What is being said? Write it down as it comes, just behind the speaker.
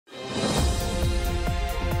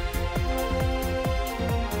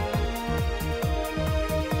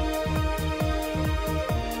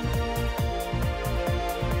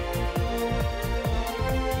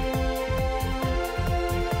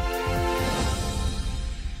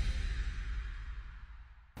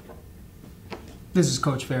This is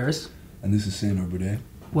Coach Ferris. And this is Sonja.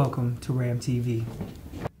 Welcome to RamTv.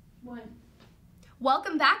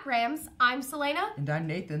 Welcome back, Rams. I'm Selayna. And I'm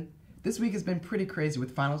Nathan. This week has been pretty crazy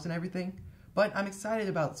with finals and everything, but I'm excited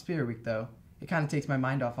about Spirit Week though. It kind of takes my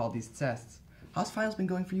mind off all these tests. How's finals been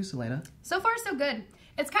going for you, Selayna? So far, so good.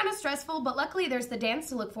 It's kind of stressful, but luckily there's the dance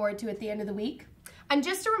to look forward to at the end of the week. And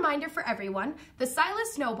just a reminder for everyone, the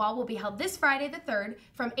Silas Snowball will be held this Friday the 3rd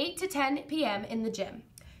from 8 to 10 p.m. in the gym.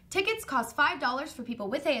 Tickets cost $5 for people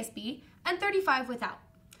with ASB and $35 without.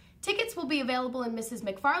 Tickets will be available in Mrs.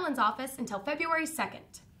 McFarland's office until February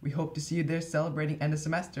 2nd. We hope to see you there celebrating end of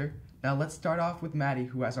semester. Now let's start off with Maddie,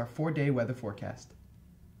 who has our 4-day weather forecast.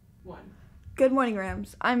 Good morning,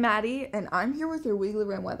 Rams. I'm Maddie, and I'm here with your weekly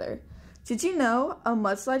Ram weather. Did you know a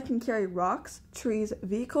mudslide can carry rocks, trees,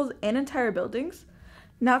 vehicles, and entire buildings?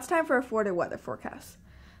 Now it's time for our 4-day weather forecast.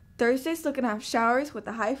 Thursday's looking to have showers with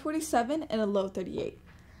a high 47 and a low 38.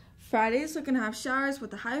 Friday's looking to have showers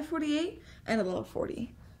with a high of 48 and a low of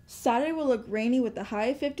 40. Saturday will look rainy with a high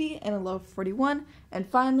of 50 and a low of 41. And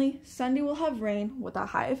finally, Sunday will have rain with a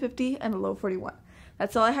high of 50 and a low of 41.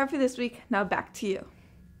 That's all I have for this week. Now back to you.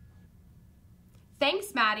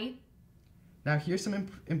 Thanks, Maddie. Now here's some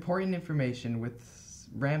important information with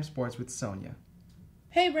Ram Sports with Sonja.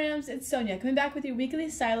 Hey Rams, it's Sonja coming back with your weekly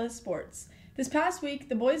Silas Sports. This past week,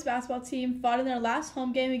 the boys basketball team fought in their last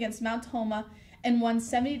home game against Mount Tahoma and won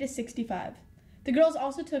 70-65. The girls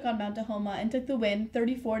also took on Mount Tahoma and took the win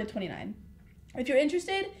 34-29. If you're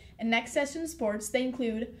interested in next session sports, they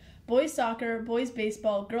include boys soccer, boys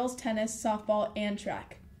baseball, girls tennis, softball, and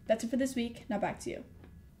track. That's it for this week. Now back to you.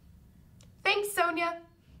 Thanks, Sonja.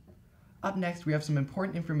 Up next, we have some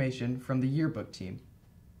important information from the yearbook team.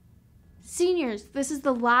 Seniors, this is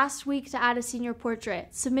the last week to add a senior portrait.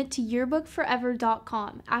 Submit to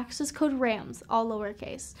yearbookforever.com. Access code RAMS, all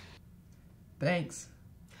lowercase. Thanks.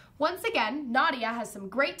 Once again, Nadia has some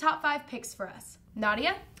great top 5 picks for us.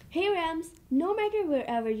 Nadia? Hey Rams, no matter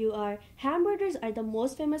wherever you are, hamburgers are the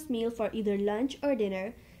most famous meal for either lunch or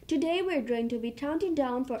dinner. Today we're going to be counting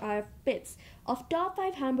down for our picks of top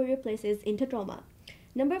 5 hamburger places in Tacoma.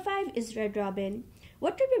 Number 5 is Red Robin.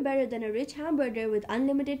 What could be better than a rich hamburger with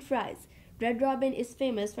unlimited fries? Red Robin is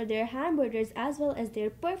famous for their hamburgers as well as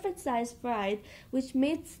their perfect sized fries, which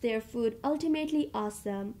makes their food ultimately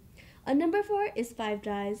awesome. Number 4 is Five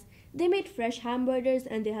Guys. They make fresh hamburgers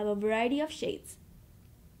and they have a variety of shades.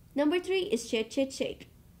 Number 3 is Shake.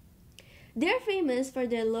 They're famous for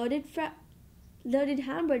their loaded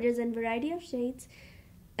hamburgers and variety of shades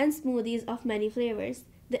and smoothies of many flavors.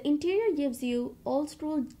 The interior gives you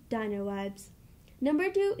old-school diner vibes. Number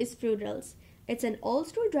 2 is Fruitals. It's an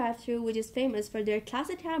old-school drive-thru which is famous for their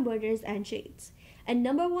classic hamburgers and shades. And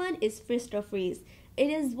number 1 is Fristo Freeze. It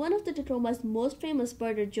is one of the Tacoma's most famous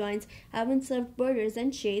burger joints, having served burgers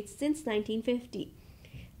and shades since 1950.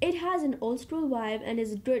 It has an old-school vibe and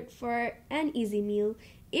is good for an easy meal.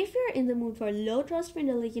 If you're in the mood for low-trust,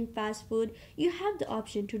 indulgent fast food, you have the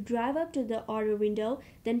option to drive up to the order window,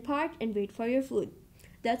 then park and wait for your food.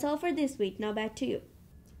 That's all for this week. Now back to you.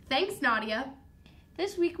 Thanks, Nadia.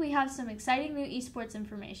 This week we have some exciting new esports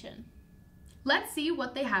information. Let's see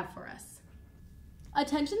what they have for us.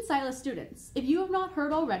 Attention Silas students, if you have not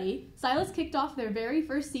heard already, Silas kicked off their very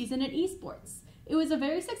first season in esports. It was a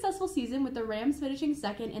very successful season with the Rams finishing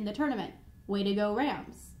second in the tournament. Way to go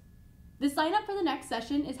Rams! The sign up for the next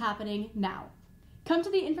session is happening now. Come to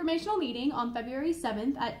the informational meeting on February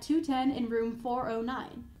 7th at 2:10 in room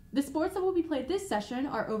 409. The sports that will be played this session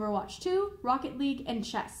are Overwatch 2, Rocket League, and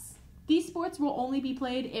chess. These sports will only be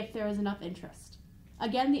played if there is enough interest.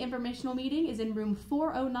 Again, the informational meeting is in room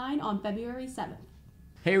 409 on February 7th.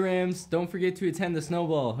 Hey Rams, don't forget to attend the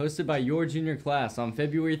Snowball hosted by your junior class on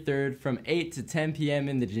February 3rd from 8 to 10 p.m.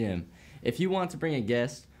 in the gym. If you want to bring a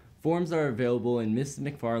guest, forms are available in Mrs.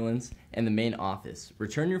 McFarland's and the main office.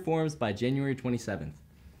 Return your forms by January 27th.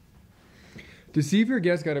 To see if your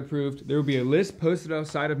guest got approved, there will be a list posted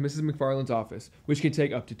outside of Mrs. McFarland's office, which can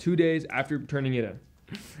take up to 2 days after turning it in.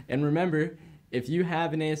 And remember, if you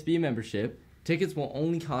have an ASB membership, tickets will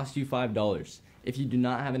only cost you $5. If you do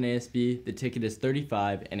not have an ASB, the ticket is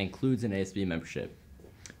 $35 and includes an ASB membership.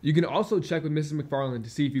 You can also check with Mrs. McFarland to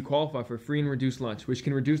see if you qualify for free and reduced lunch, which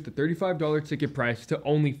can reduce the $35 ticket price to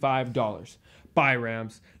only $5. Bye,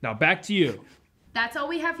 Rams. Now back to you. That's all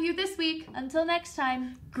we have for you this week. Until next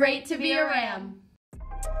time, great to be a Ram.